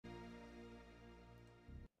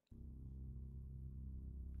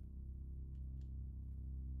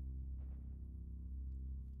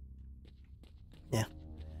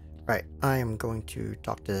Right, I am going to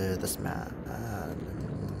talk to this man.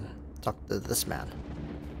 Talk to this man.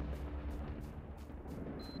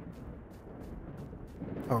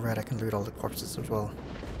 Oh right, I can loot all the corpses as well.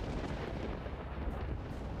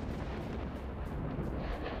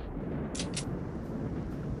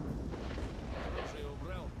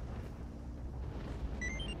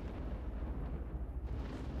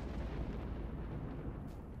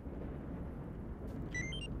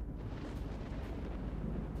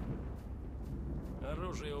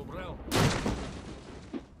 Оружие убрал.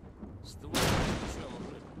 Ствол включен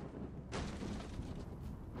уже.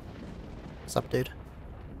 What's up, dude?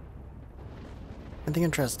 Anything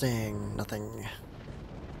interesting? Nothing.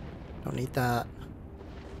 Don't need that.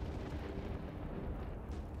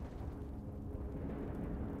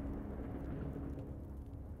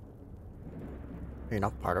 You're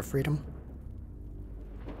not part of freedom?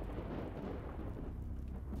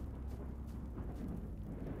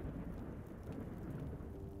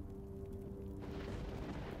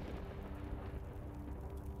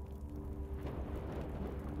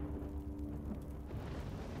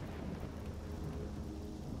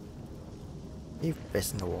 You're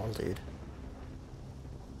facing the wall, dude.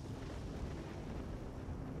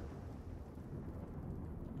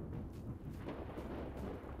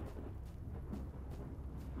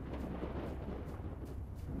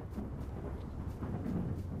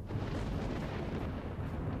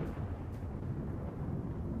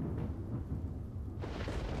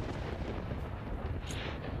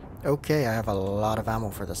 Okay, I have a lot of ammo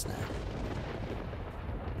for this now.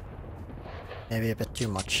 Maybe a bit too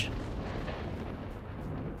much.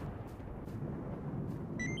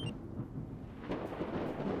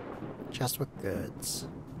 Chest with goods.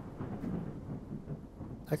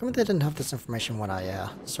 How come they didn't have this information when I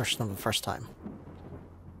searched them the first time?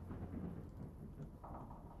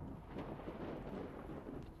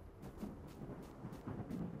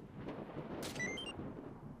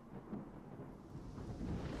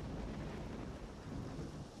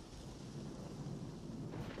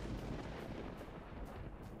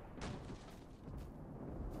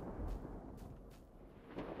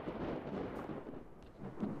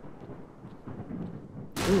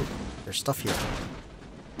 Ooh, there's stuff here.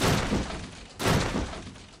 I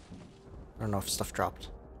don't know if stuff dropped.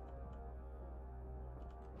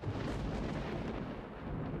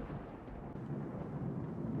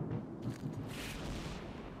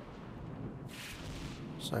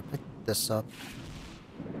 So I picked this up.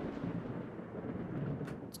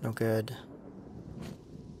 It's no good.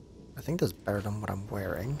 I think this is better than what I'm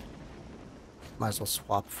wearing. Might as well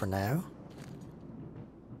swap for now.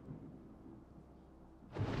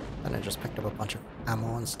 And I just picked up a bunch of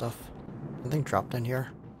ammo and stuff. Something dropped in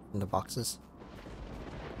here from the boxes.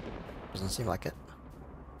 Doesn't seem like it.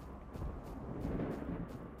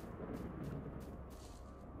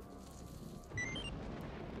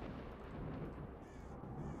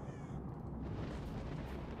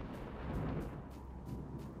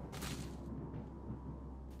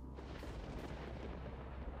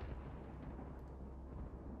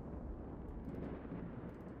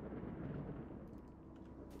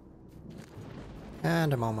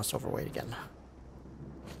 And I'm almost overweight again.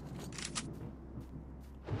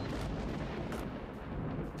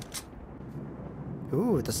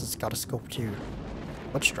 Ooh, this has got a scope too.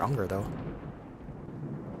 Much stronger though.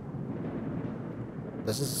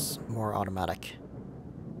 This is more automatic.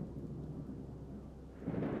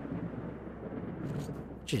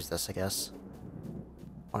 Choose this, I guess.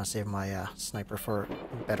 Want to save my sniper for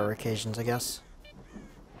better occasions, I guess.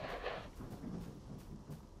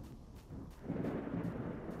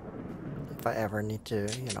 If I ever need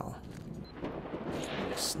to, you know,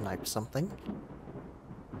 snipe something.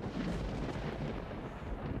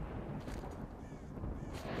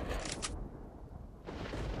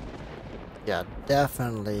 Yeah,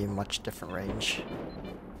 definitely much different range.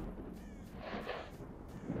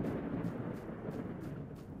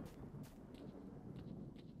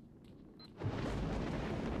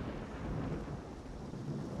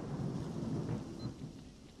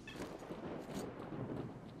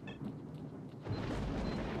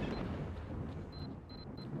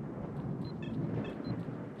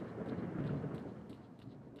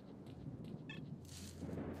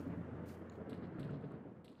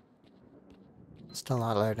 Still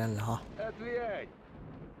not loading, huh? Отвянь!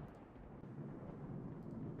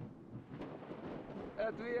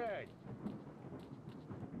 Отвянь!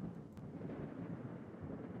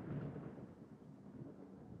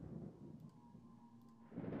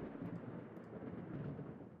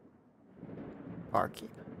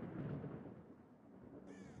 Barkeep.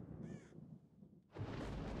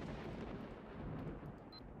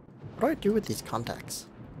 What do I do with these contacts?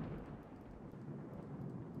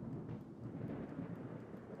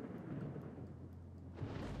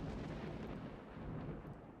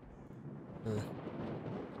 Hmm.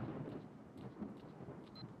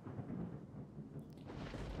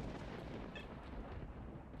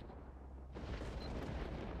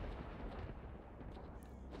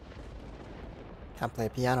 Can't play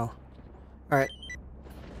piano. Alright.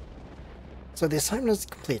 So the assignment is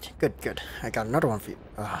complete. Good, good. I got another one for you.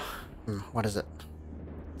 What is it?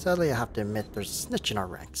 Sadly, I have to admit there's a snitch in our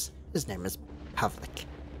ranks. His name is Pavlik.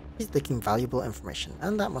 He's leaking valuable information,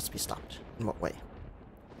 and that must be stopped. In what way?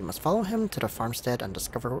 You must follow him to the farmstead and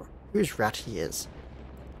discover whose rat he is.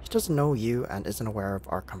 He doesn't know you and isn't aware of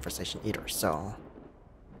our conversation either, so...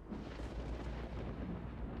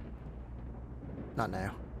 Not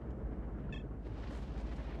now.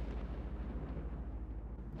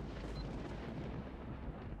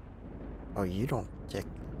 Oh, you don't take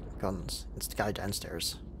guns. It's the guy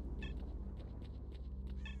downstairs.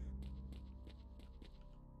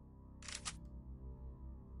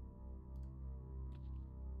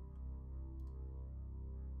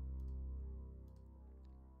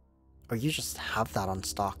 Oh, you just have that on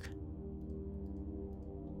stock.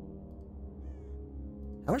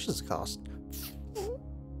 How much does it cost?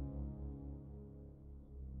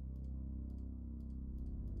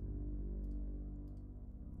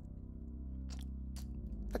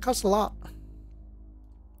 That costs a lot.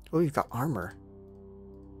 Oh, you've got armor.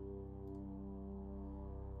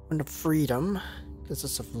 Wind of Freedom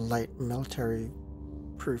consists of light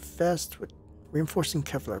military-proof vest with reinforcing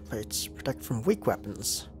Kevlar plates, protect from weak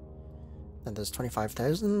weapons. Then there's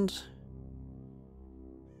 25,000.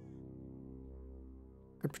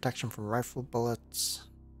 Good protection from rifle bullets.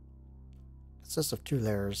 Consists of 2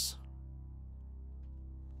 layers.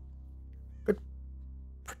 Good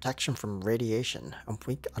protection from radiation and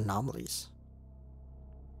weak anomalies.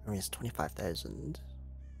 I mean, it's 25,000.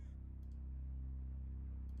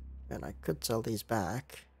 And I could sell these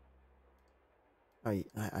back. Oh,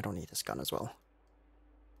 I don't need this gun as well.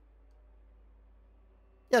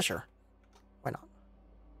 Yeah, sure. Why not?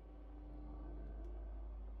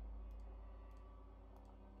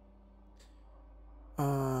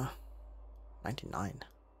 Uh, 99.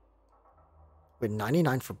 Wait,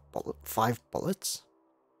 99 for 5 bullets?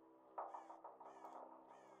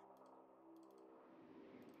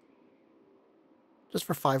 Just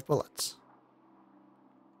for 5 bullets.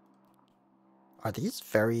 Are these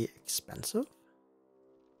very expensive?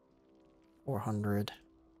 400.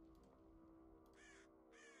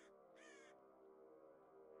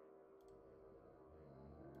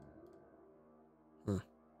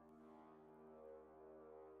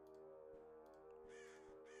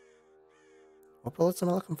 What bullets am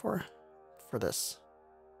I looking for? For this.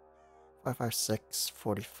 556,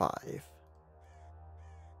 45.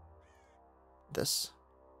 This.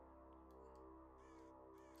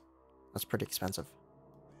 That's pretty expensive.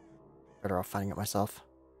 Better off finding it myself.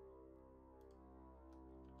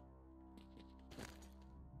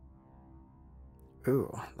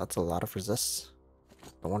 Ooh, that's a lot of resists.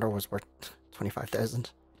 No wonder it was worth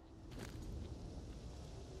 25,000.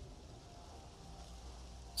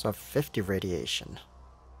 So I have 50 radiation.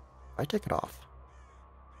 If I take it off.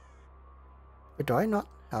 Wait, do I not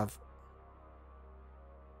have...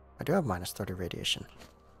 I do have minus 30 radiation.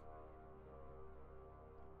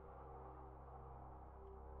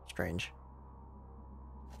 Strange.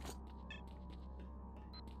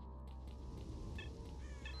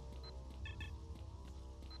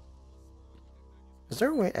 Is there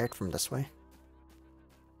a way out from this way?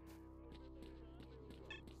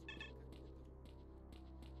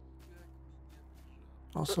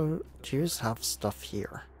 Also, Jews have stuff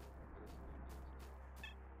here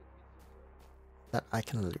that I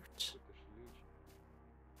can loot.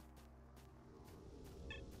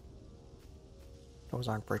 Those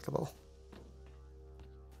aren't breakable.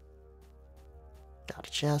 Got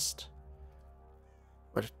a chest.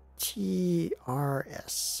 What a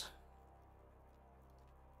TRS.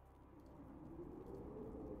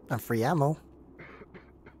 And free ammo.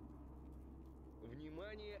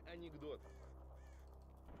 Внимание, анекдот.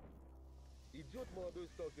 Идет молодой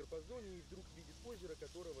сталкер по зоне и вдруг видит озеро,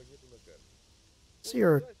 которого нету на карте. So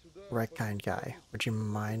you're a right kind guy. Would you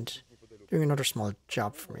mind doing another small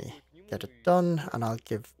job for me? Get it done, and I'll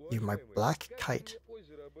give you my black kite.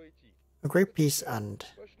 A great piece and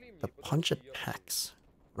the punch it packs.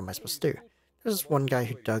 What am I supposed to do? There's this one guy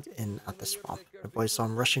who dug in at the swamp. The boys saw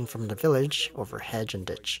him rushing from the village over hedge and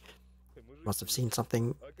ditch. He must have seen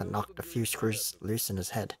something that knocked a few screws loose in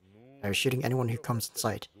his head. Now he's shooting anyone who comes in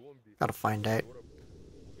sight. Gotta find out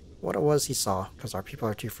what it was he saw, because our people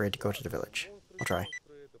are too afraid to go to the village. I'll try.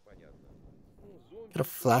 Монстры, это понятно. Ну, зомби, Get a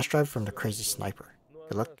flash drive from the crazy sniper. ну, а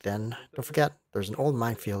Good luck нас then. это Don't forget, there's an old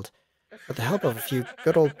minefield. With the help of a few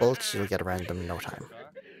good old bullets, you'll get around them in no time.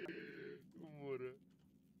 Умора.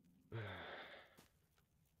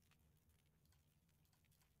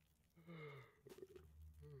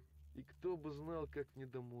 И кто бы знал, как мне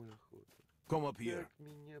домой охота. Come up here. Как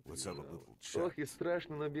меня Let's have a прижало. little chat. Ох, и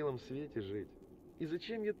страшно на белом свете жить. И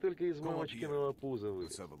зачем я только из Come up мамочкиного пуза Let's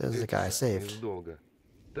вылез? have a This is the guy I Из saved. долга.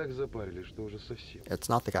 Так запарили, что уже совсем. It's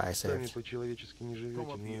not the guy I Сами saved. по-человечески не живете,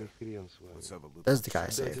 Come up ну и here. хрен с вами. Let's have a little This is the guy I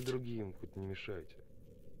chat. Дайте saved. другим, хоть не мешайте.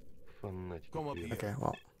 Фанатики. Come up хрен. Okay,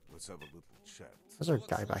 well, Let's have a little chat. there's our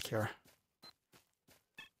guy back here.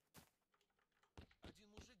 Один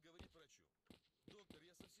мужик говорит врачу: доктор,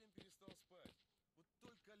 я совсем перестал спать. Вот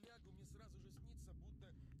только лягу, мне сразу же снится,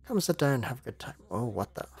 будто... Come sit down and have a good time. Oh,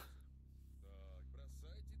 what the? Так,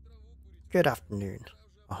 бросайте траву курить. Good afternoon.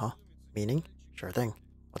 Uh-huh. Meaning? Sure thing.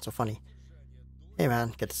 What's so funny? Hey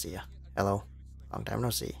man, good to see ya. Hello. Long time no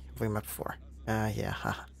see. Have we met before? Yeah,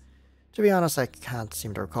 haha. To be honest, I can't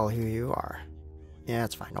seem to recall who you are. Yeah,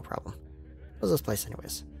 it's fine, no problem. What's this place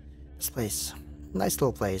anyways? This place. Nice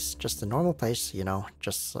little place. Just a normal place, you know.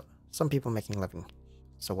 Just some people making a living.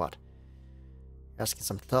 So what? You're asking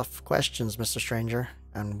some tough questions, Mr. Stranger.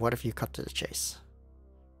 And what if you cut to the chase?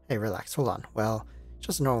 Hey, relax, hold on. Well,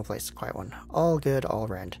 just a normal place, a quiet one. All good all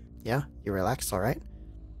around. Yeah? You relax, alright?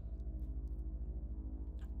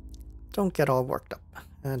 Don't get all worked up.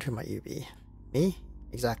 And who might you be? Me?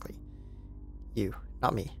 Exactly. You,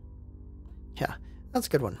 not me. Yeah, that's a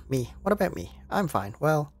good one. Me. What about me? I'm fine.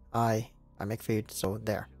 Well, I make food, so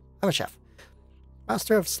there. I'm a chef.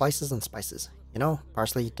 Master of slices and spices. You know,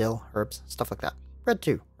 parsley, dill, herbs, stuff like that. Bread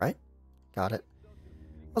too, right? Got it.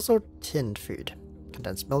 Also tinned food.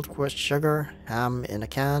 Condensed milk with sugar, ham in a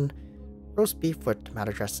can, roast beef with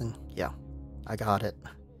tomato dressing. Yeah, I got it.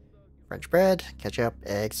 French bread, ketchup,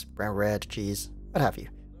 eggs, brown bread, cheese, what have you.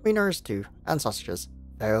 Wieners too, and sausages.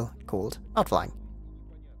 Foul, cold, not flying.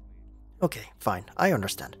 Okay, fine, I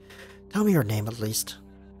understand. Tell me your name at least.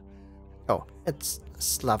 Oh, it's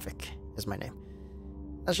Slavic is my name.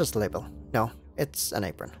 That's just a label. No, it's an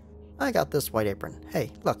apron. I got this white apron.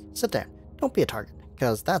 Hey, look, sit down. Don't be a target,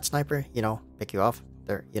 because that sniper, you know, pick you off.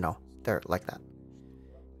 They're, you know, they're like that.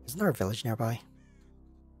 Isn't there a village nearby?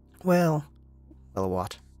 Well,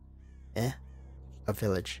 what? A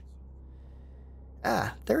village.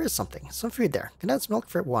 Ah, there is something. Some food there. Condensed milk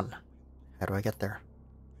for one. How do I get there?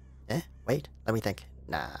 Wait, let me think.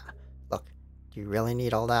 Nah. Look, do you really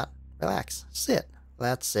need all that? Relax. Sit.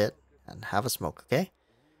 Let's sit and have a smoke, okay?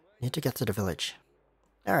 Need to get to the village.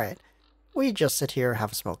 Alright. We just sit here,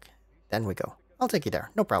 have a smoke. Then we go. I'll take you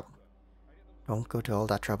there. No problem. Don't go to all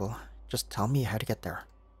that trouble. Just tell me how to get there.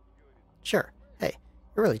 Sure. Hey,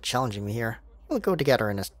 you're really challenging me here. We'll go together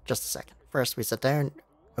in just a second. First, we sit down.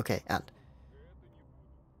 Okay, and...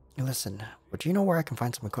 Listen, would you know where I can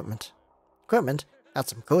find some equipment? Equipment?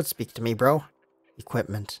 That's some code speak to me, bro.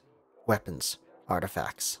 Equipment. Weapons.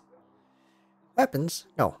 Artifacts. Weapons?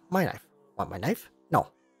 No, my knife. Want my knife? No.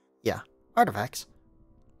 Yeah, artifacts.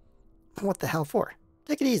 What the hell for?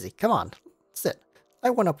 Take it easy, come on. Sit.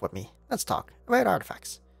 Light one up with me. Let's talk about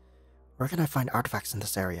artifacts. Where can I find artifacts in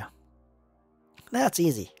this area? That's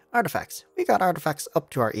easy. Artifacts. We got artifacts up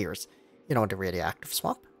to our ears. You know the radioactive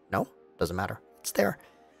swamp? No? Doesn't matter. It's there.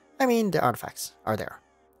 I mean, the artifacts are there.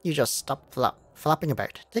 You just stop flapping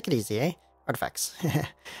about. Take it easy, eh? Artifacts.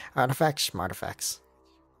 Artifacts, smartifacts.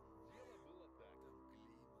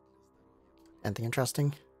 Anything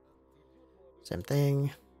interesting? Same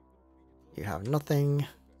thing. You have nothing.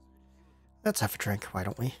 Let's have a drink, why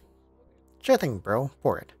don't we? Sure thing, bro.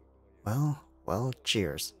 Pour it. Well,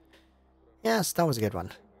 cheers. Yes, that was a good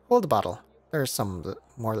one. Hold the bottle. There's some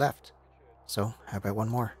more left. So, how about one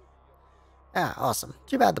more? Ah, awesome.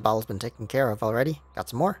 Too bad the bottle's been taken care of already. Got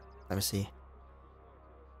some more? Let me see.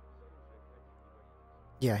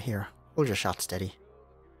 Yeah, here. Hold your shot steady.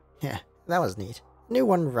 Yeah, that was neat. New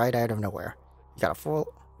one right out of nowhere. You got a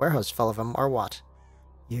full warehouse full of them, or what?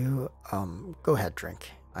 You, go ahead,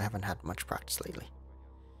 drink. I haven't had much practice lately.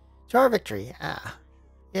 To our victory,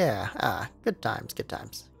 good times, good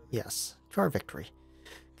times. Yes, to our victory.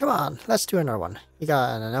 Come on, let's do another one. You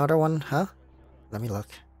got another one, huh? Let me look.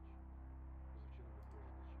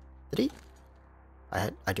 Did he?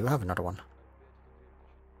 I do have another one.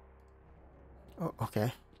 Oh,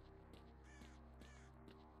 okay.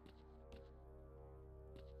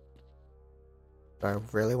 Do I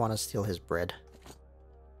really want to steal his bread?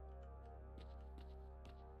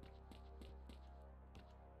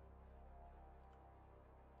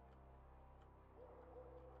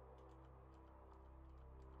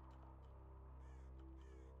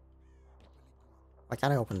 Why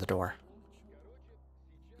can't I open the door?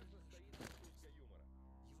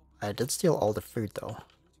 I did steal all the food though.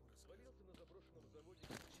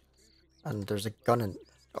 And there's a gun in...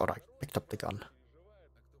 Oh, I picked up the gun.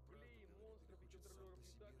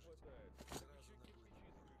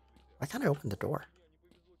 Why can't I open the door?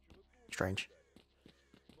 Strange.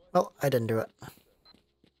 Well, I didn't do it.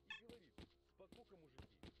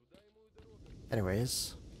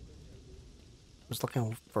 Anyways. I was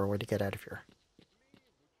looking for a way to get out of here.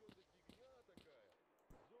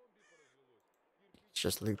 It's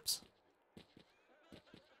just loops.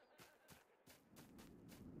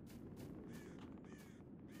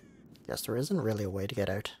 Guess there isn't really a way to get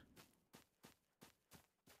out.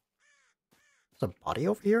 There's a body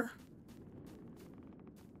over here?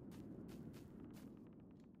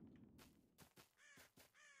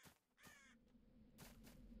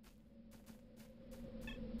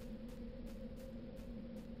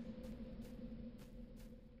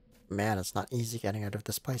 Man, it's not easy getting out of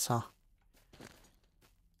this place, huh?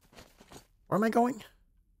 Where am I going?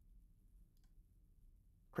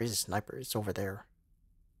 Crazy sniper is over there.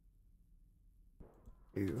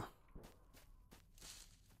 Ooh.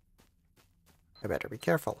 I better be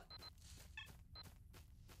careful.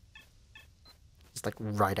 He's like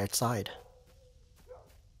right outside.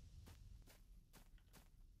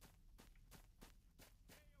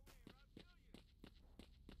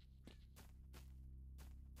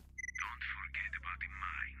 Don't forget about the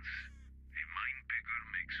mines. A mine picker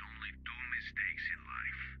makes only 2 mistakes in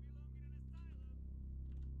life.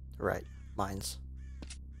 Right, mines.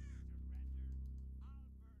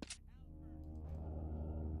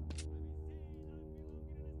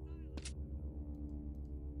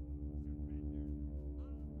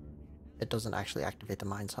 It doesn't actually activate the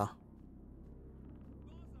mines, huh?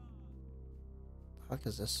 The fuck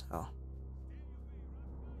is this? Oh.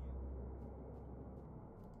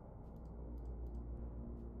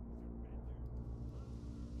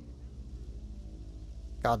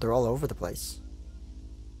 God, they're all over the place.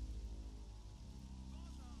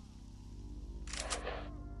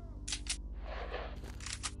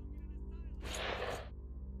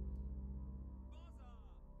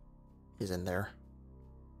 He's in there.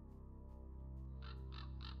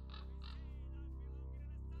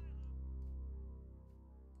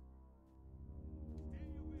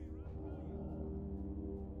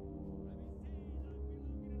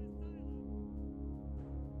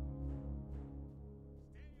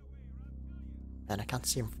 And I can't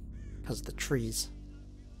see him because of the trees.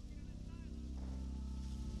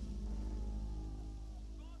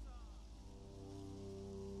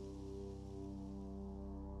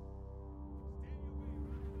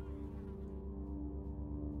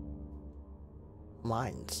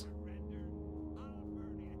 Mines.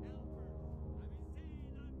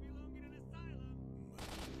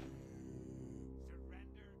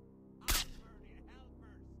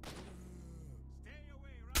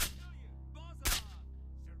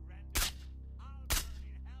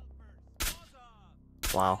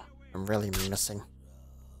 Wow, I'm really missing.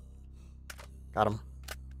 Got him.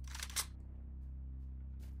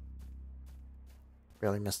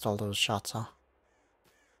 Really missed all those shots, huh?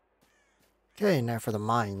 Okay, now for the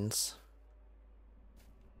mines.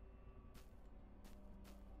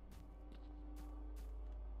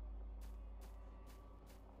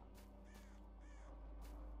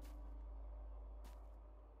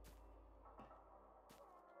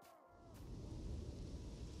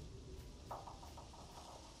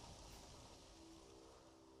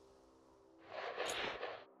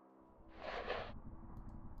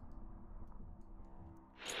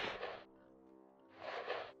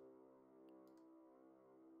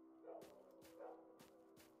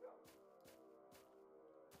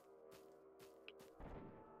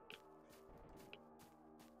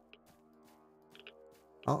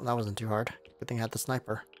 Oh, that wasn't too hard. Good thing I had the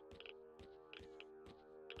sniper.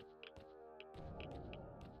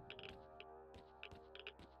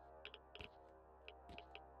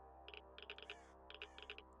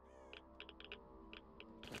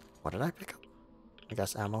 What did I pick up? I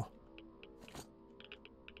guess ammo.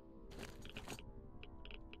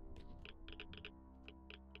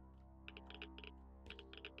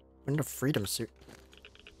 We're in a freedom suit.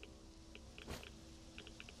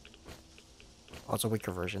 Oh, it's a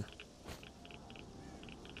weaker version.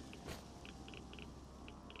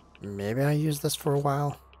 Maybe I use this for a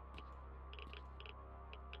while.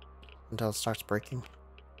 Until it starts breaking.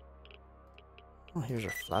 Oh, here's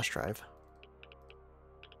your flash drive.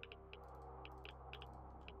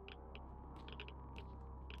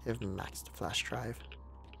 Give Max the flash drive.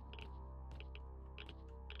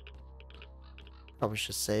 Probably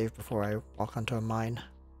should save before I walk onto a mine.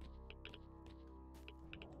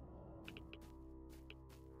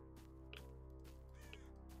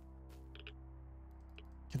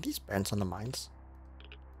 Can these bounce on the mines?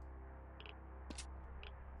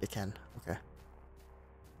 They can, okay.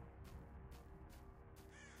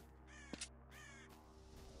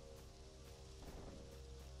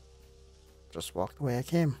 Just walk the way I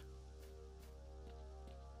came.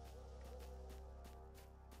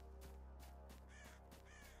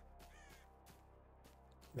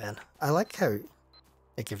 Man, I like how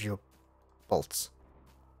it gives you bolts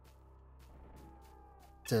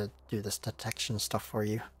to do this detection stuff for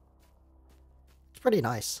you. It's pretty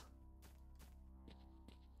nice.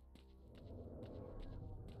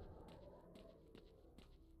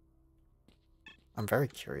 I'm very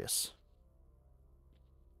curious.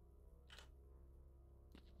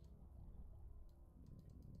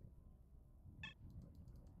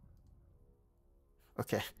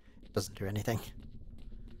 Okay, doesn't do anything.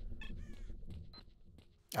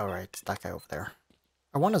 Alright, it's that guy over there.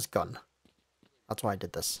 I want his gun. That's why I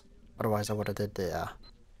did this. Otherwise I would have did the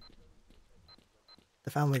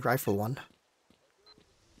family rifle one.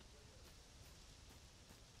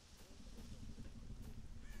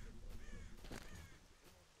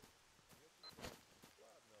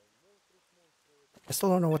 I still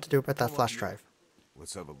don't know what to do about that flash drive.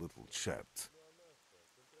 Let's have a little chat.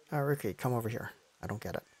 Ricky, come over here. I don't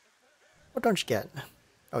get it. What don't you get?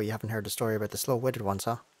 Oh, you haven't heard the story about the slow-witted ones,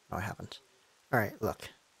 huh? No, I haven't. Alright,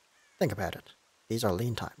 look. Think about it. These are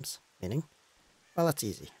lean times. Meaning? Well, that's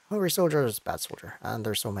easy. Hungry soldier is bad soldier, and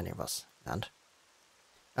there's so many of us.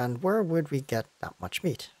 And where would we get that much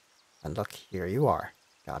meat? And look, here you are.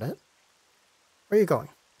 Got it? Where are you going?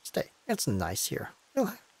 Stay. It's nice here.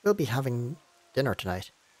 We'll be having dinner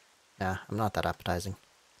tonight. Nah, I'm not that appetizing.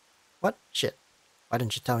 What? Shit. Why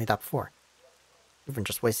didn't you tell me that before? You've been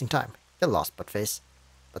just wasting time. Get lost, buttface.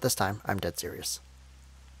 But this time, I'm dead serious.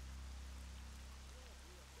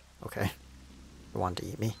 Okay. You wanted to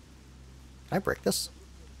eat me. Can I break this?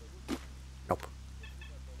 Nope.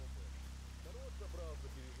 Народ собрался,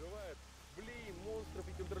 переживает. Блин, монстров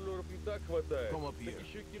и контролеров и так хватает. Come up Так here.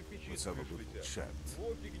 еще кирпичи Let's have a с крыш little летят. chat.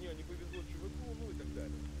 Вот фигня, не повезло чуваку, ну и так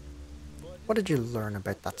далее. What did you learn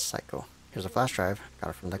about that psycho? Here's a flash drive.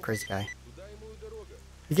 Got it from that crazy guy. Туда ему и дорога.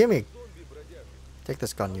 You gave me... Зомби бродяги. Take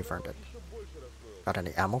this gun, you've earned it. Еще больше расстроил. Got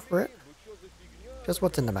any ammo for it? Ну чё за фигня? Just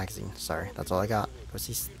what's in the magazine. Sorry, that's all I got. Go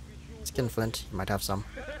see Skinflint. You might have some.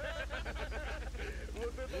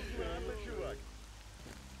 Вот это знатно, чувак.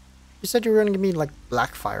 You said you were gonna give me, like,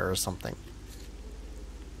 Blackfire or something.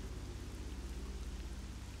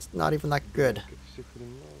 It's not even that good. Как все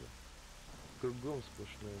хреново. Кругом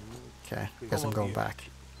сплошная муть. Okay, guess I'm going back.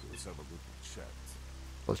 Let's have a little chat.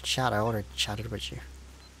 Well, chat, I already chatted with you.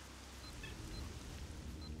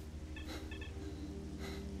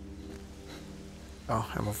 Oh,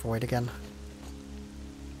 I'm overweight again.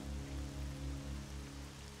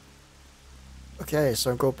 Okay,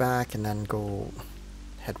 so go back and then go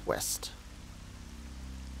head west.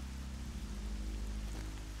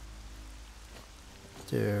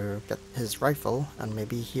 To get his rifle, and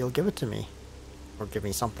maybe he'll give it to me. Or give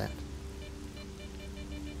me something.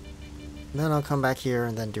 And then I'll come back here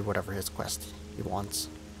and then do whatever his quest he wants.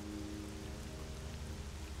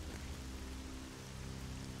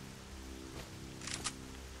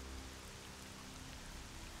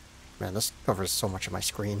 Man, this covers so much of my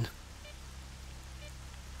screen.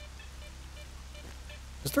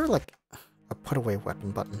 Is there like a put away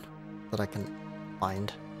weapon button that I can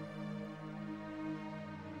find?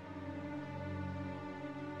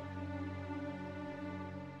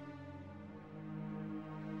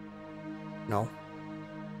 No.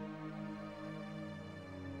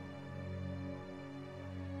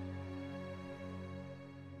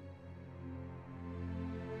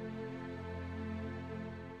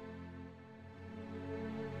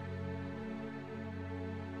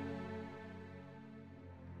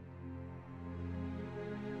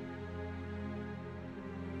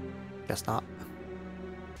 Guess not.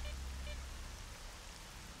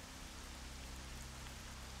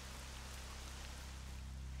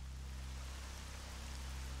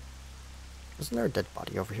 Isn't there a dead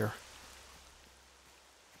body over here?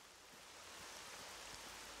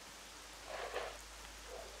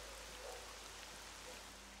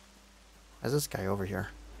 Why's this guy over here?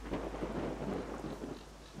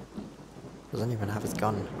 Doesn't even have his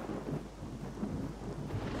gun.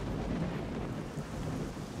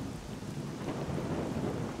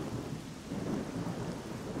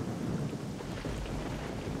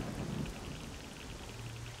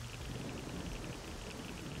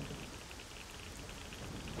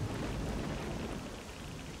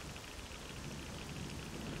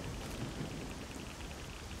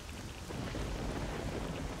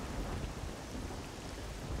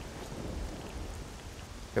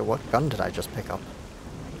 Okay, what gun did I just pick up?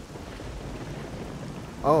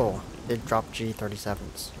 Oh, it dropped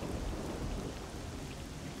G37s.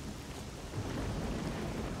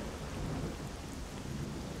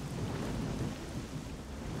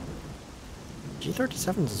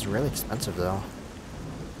 G37s is really expensive though.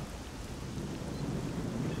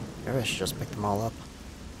 Maybe I should just pick them all up.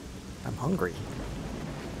 I'm hungry.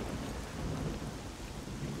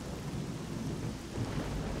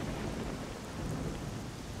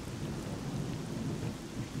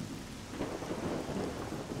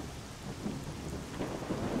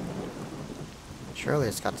 Surely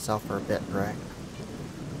it's got to sell for a bit, right?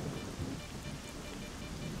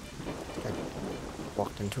 I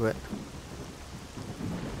walked into it.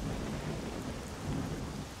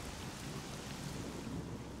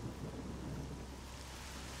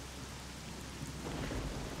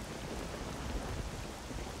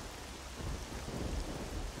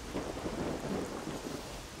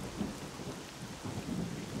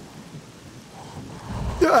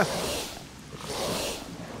 Yeah.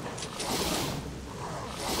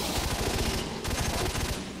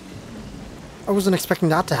 I wasn't expecting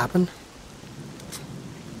that to happen.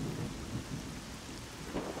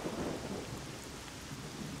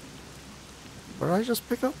 What did I just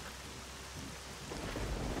pick up?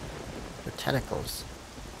 The tentacles.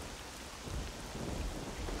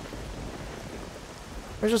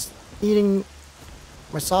 I was just eating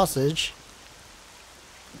my sausage,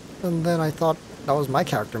 and then I thought that was my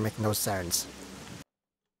character making those sounds.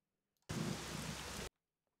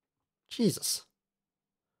 Jesus.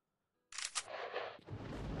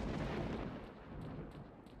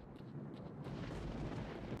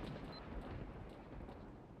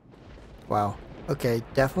 Wow. Okay,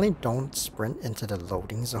 definitely don't sprint into the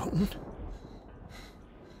loading zone.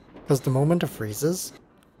 Because the moment it freezes,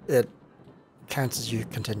 it counts as you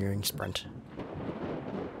continuing sprint.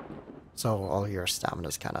 So all your stamina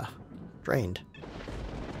is kind of drained.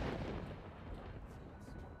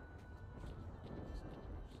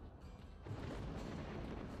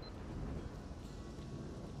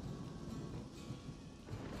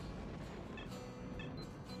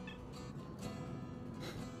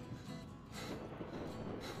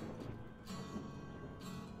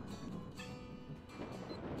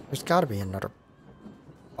 There's gotta be another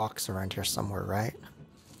box around here somewhere, right?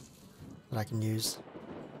 That I can use.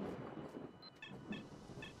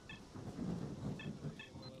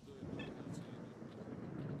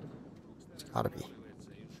 It's gotta be.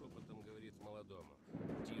 И шепотом говорит молодому: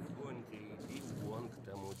 тихонько иди вон к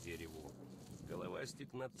тому дереву.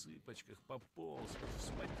 Головастик на цыпочках пополз,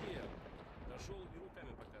 вспотел. Дошел и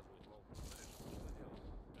руками показывает, мол, знаешь, что делать.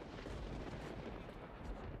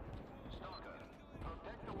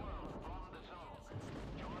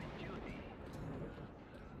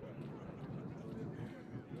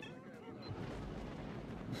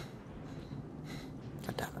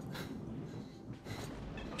 God damn it.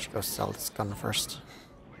 I should go sell this gun first.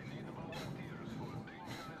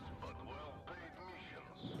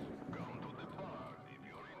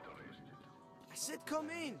 I said come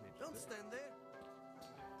in, don't stand there.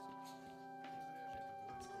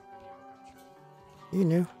 You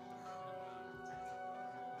knew.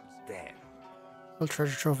 Damn. Little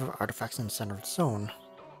treasure trove of artifacts in the center of the zone.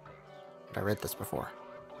 But I read this before.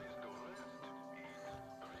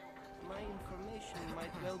 My information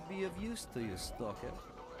might well be of use to you, Stalker.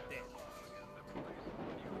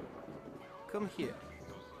 Come here.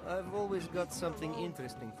 I've always got something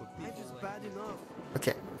interesting for people. Life is bad enough.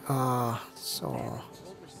 Okay, so...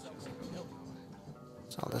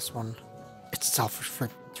 sell this one. It's self for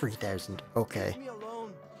 3,000. Okay. Leave me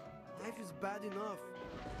alone. Life is bad enough.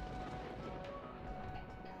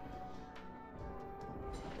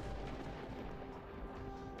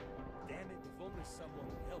 Damn it, if only someone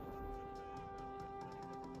would help.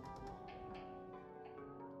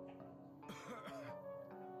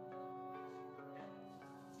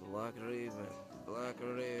 Black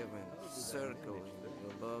Raven, circling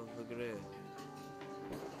above the grid.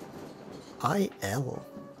 I.L.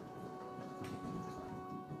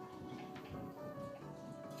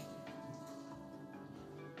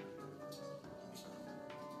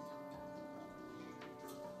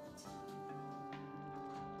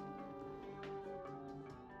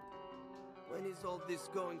 When is all this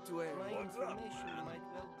going to end? My information might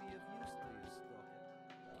well be of use to you, Stalker.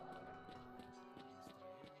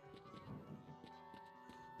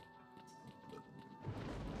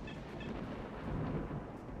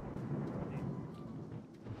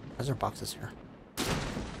 Is there boxes here?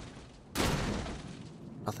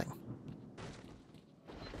 Nothing.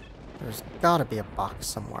 There's gotta be a box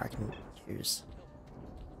somewhere I can use.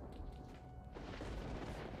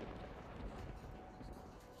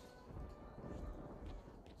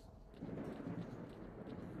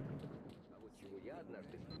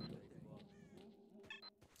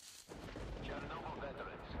 Chernobyl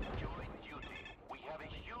veterans, join duty. We have a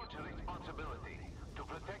huge responsibility to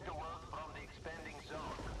protect the world from the expanding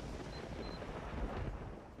zone.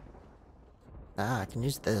 Ah, I can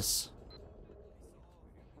use this.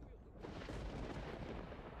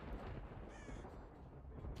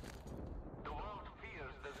 The world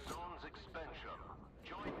fears the zone's expansion.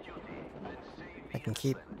 Join duty and save the I can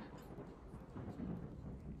keep innocent.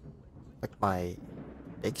 like my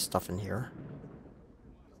big stuff in here.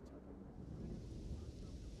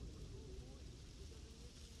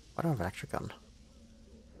 I don't have an extra gun.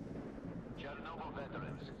 Chernobyl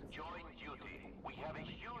veterans, join duty. We have a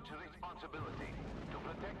huge responsibility to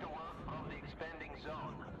protect the world from the expanding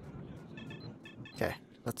zone. Okay,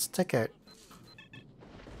 let's take out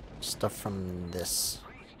stuff from this.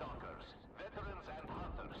 Free stalkers, veterans and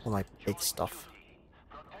hunters. All my big join stuff. duty.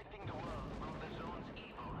 Protecting the world from the zone's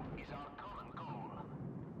evil is our common goal.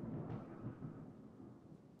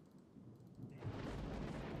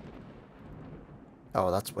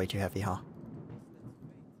 Oh, that's way too heavy, huh?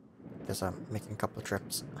 Guess I'm making a couple of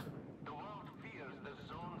trips. The world fears the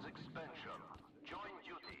zone's expansion. Join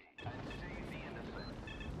duty and save the innocent.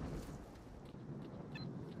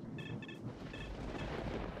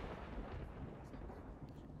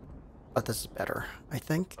 But this is better, I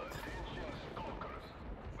think. Attention stalkers.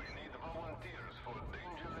 We need volunteers for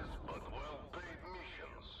dangerous but well-paid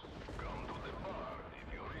missions. Come to the bar if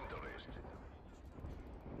you're interested.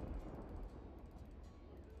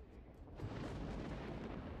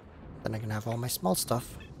 Then I can have all my small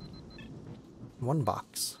stuff in one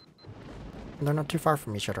box. And they're not too far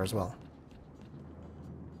from each other as well.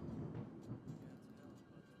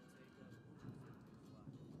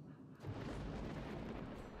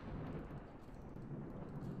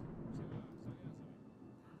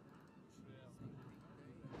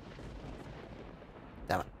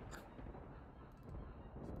 Damn it.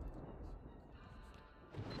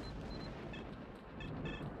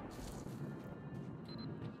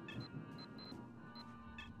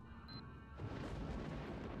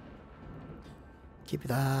 Keep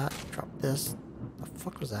that. Drop this. The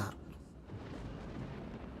fuck was that?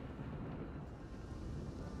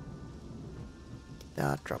 Keep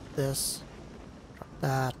that. Drop this. Drop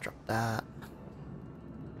that. Drop that.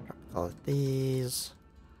 Drop all of these.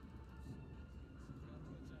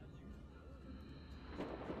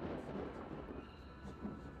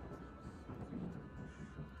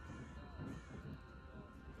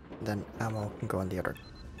 Then ammo can go in the other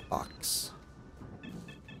box.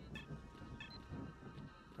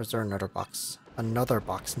 Or is there another box? Another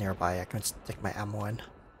box nearby I can stick my ammo in.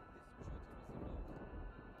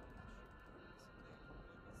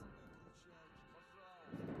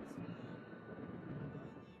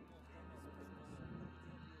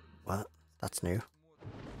 What? That's new.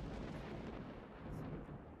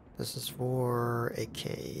 This is for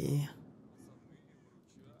AK.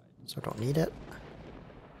 So I don't need it.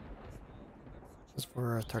 This is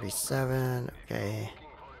for 37. Okay. Looking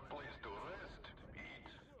for a place to rest,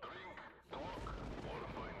 eat, drink, talk, or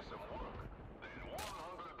find some work? Then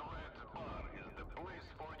 100 Reds Bar is the place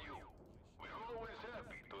for you. We're always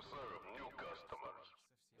happy to serve new customers.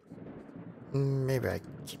 Maybe I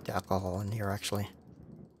keep the alcohol in here actually.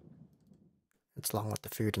 It's along with the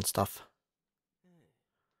food and stuff.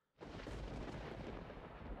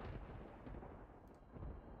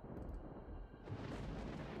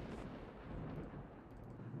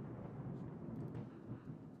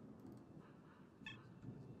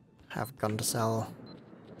 Have gun to sell.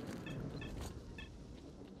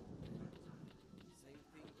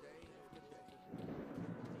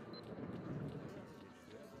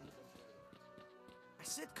 I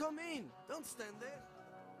said come in! Don't stand there!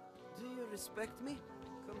 Do you respect me?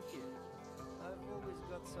 Come here. I've always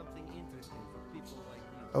got something interesting for people like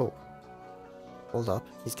you. Oh. Hold up.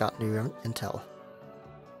 He's got new intel.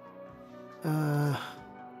 Want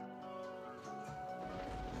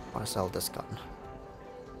to sell this gun.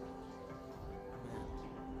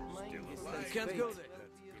 You can't go there.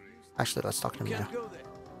 Actually, let's talk to him You now. can't go there.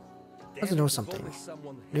 Let's know something.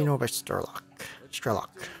 What do you know about S.T.A.L.K.E.R?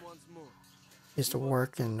 S.T.A.L.K.E.R. Used to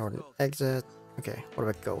work in Northern Exit. Okay, what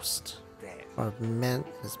about Ghost? One of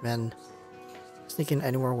his men sneaking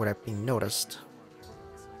anywhere without being noticed.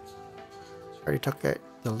 Already took out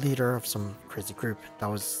the leader of some crazy group.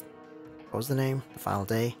 What was the name? The Final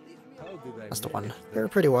Day? That's the one. They're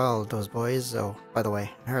pretty wild, those boys. Oh, by the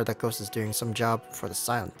way, I heard that Ghost is doing some job for the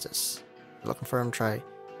scientists. If you're looking for him, try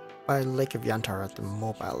by Lake of Yantar at the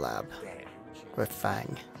mobile lab. With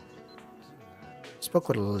Fang. Spoke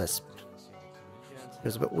with a lisp. It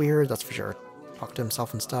was a bit weird, that's for sure. talked to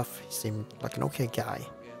himself and stuff. He seemed like an okay guy.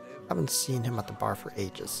 Haven't seen him at the bar for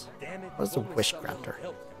ages. What is a wish granter?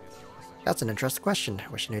 That's an interesting question. I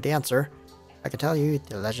wish I knew the answer. I can tell you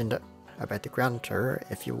the legend about the granter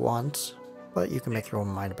if you want, but you can make your own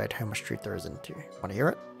mind about how much truth there is into it. Want to hear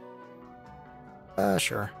it?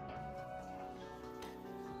 Sure.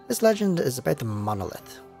 This legend is about the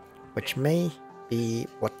monolith, which may be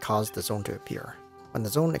what caused the zone to appear. When the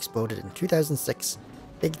zone exploded in 2006,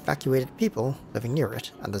 they evacuated people living near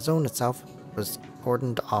it, and the zone itself was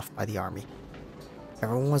cordoned off by the army.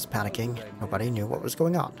 Everyone was panicking, nobody knew what was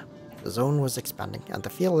going on. The zone was expanding, and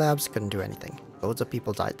the field labs couldn't do anything. Loads of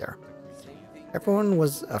people died there. Everyone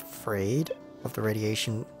was afraid of the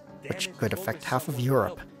radiation, which could affect half of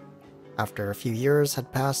Europe. After a few years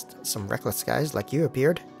had passed, some reckless guys like you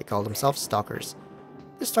appeared. They called themselves stalkers.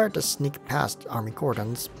 They started to sneak past army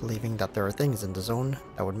cordons, believing that there are things in the zone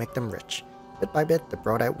that would make them rich. Bit by bit, they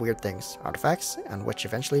brought out weird things, artifacts, and which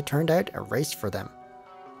eventually turned out a race for them.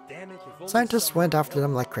 Scientists went after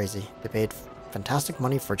them like crazy. They paid fantastic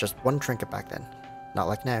money for just one trinket back then. Not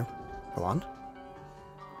like now. Go on.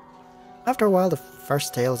 After a while, the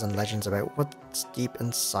first tales and legends about what's deep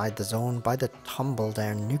inside the zone by the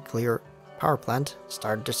tumble-down nuclear power plant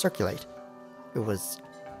started to circulate. It was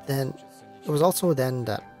also then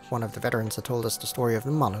that one of the veterans had told us the story of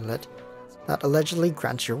the monolith that allegedly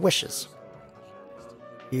grants your wishes.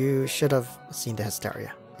 You should have seen the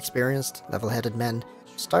hysteria. Experienced, level-headed men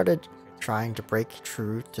started trying to break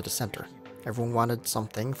through to the center. Everyone wanted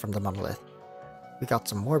something from the monolith. We got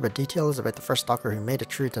some morbid details about the first stalker who made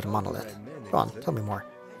it through to the monolith. Go on, tell me more.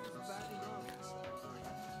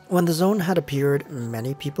 When the zone had appeared,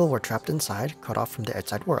 many people were trapped inside, cut off from the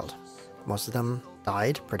outside world. Most of them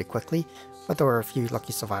died pretty quickly, but there were a few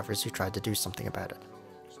lucky survivors who tried to do something about it.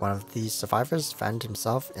 One of these survivors found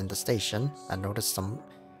himself in the station and noticed some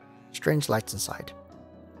strange lights inside.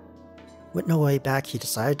 With no way back, he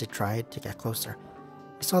decided to try to get closer.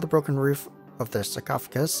 He saw the broken roof of the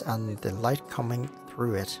sarcophagus and the light coming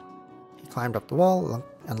through it. He climbed up the wall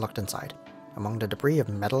and looked inside. Among the debris of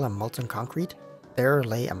metal and molten concrete, there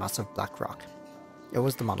lay a massive black rock. It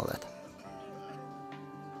was the monolith.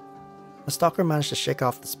 The stalker managed to shake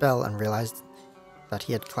off the spell and realized that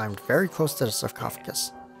he had climbed very close to the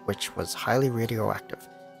sarcophagus, which was highly radioactive.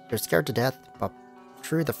 He was scared to death, but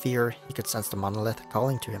through the fear, he could sense the monolith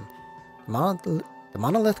calling to him. The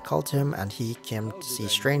monolith called to him, and he came to see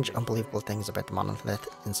strange, unbelievable things about the monolith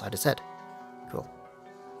inside his head. Cool.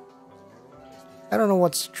 I don't know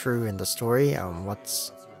what's true in the story and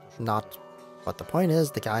what's not, but the point is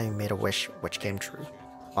the guy made a wish which came true,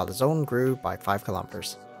 while the zone grew by 5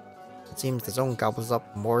 kilometers. It seems the zone gobbles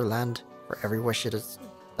up more land for every wish that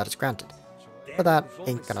is granted. But that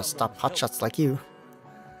ain't gonna stop hotshots like you.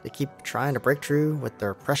 They keep trying to break through with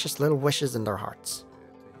their precious little wishes in their hearts.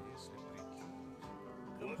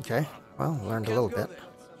 Okay, well, learned a little bit.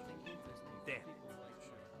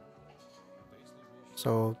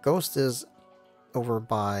 So, Ghost is over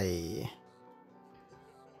by...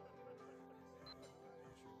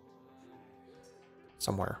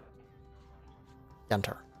 somewhere.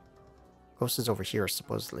 Enter. Ghost is over here,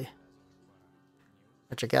 supposedly.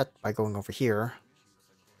 Which I get by going over here.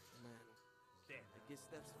 I guess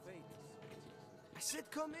that's fate. I said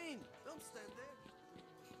come in! Don't stand there!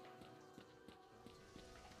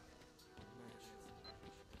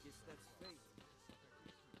 I guess that's fate.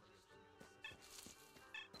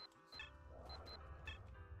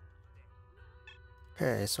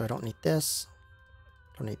 Okay, so I don't need this.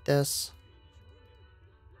 Don't need this.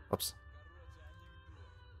 Whoops.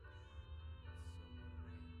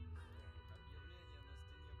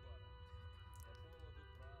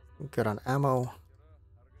 Good on ammo.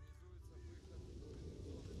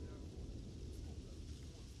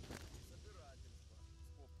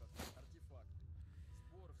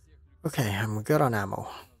 Okay, I'm good on ammo.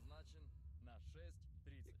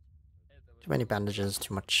 Too many bandages,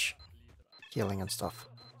 too much healing and stuff.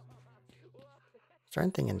 Is there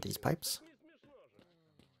anything in these pipes?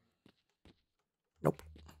 Nope.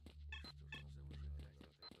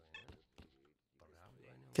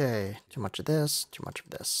 Okay, too much of this, too much of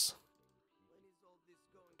this.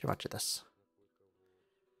 Too much of this.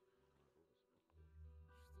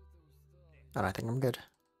 And I think I'm good.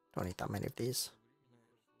 Don't need that many of these.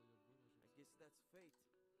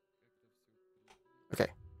 Okay,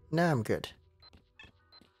 now I'm good.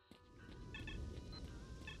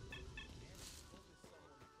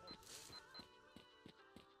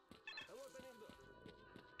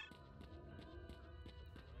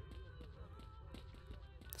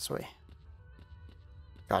 This way.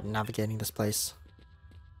 God, navigating this place.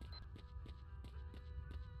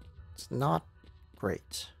 It's not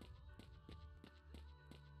Great.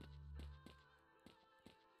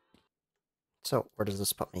 So, where does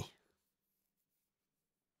this put me?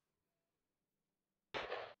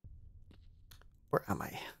 Where am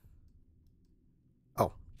I?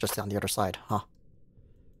 Oh, just on the other side, huh?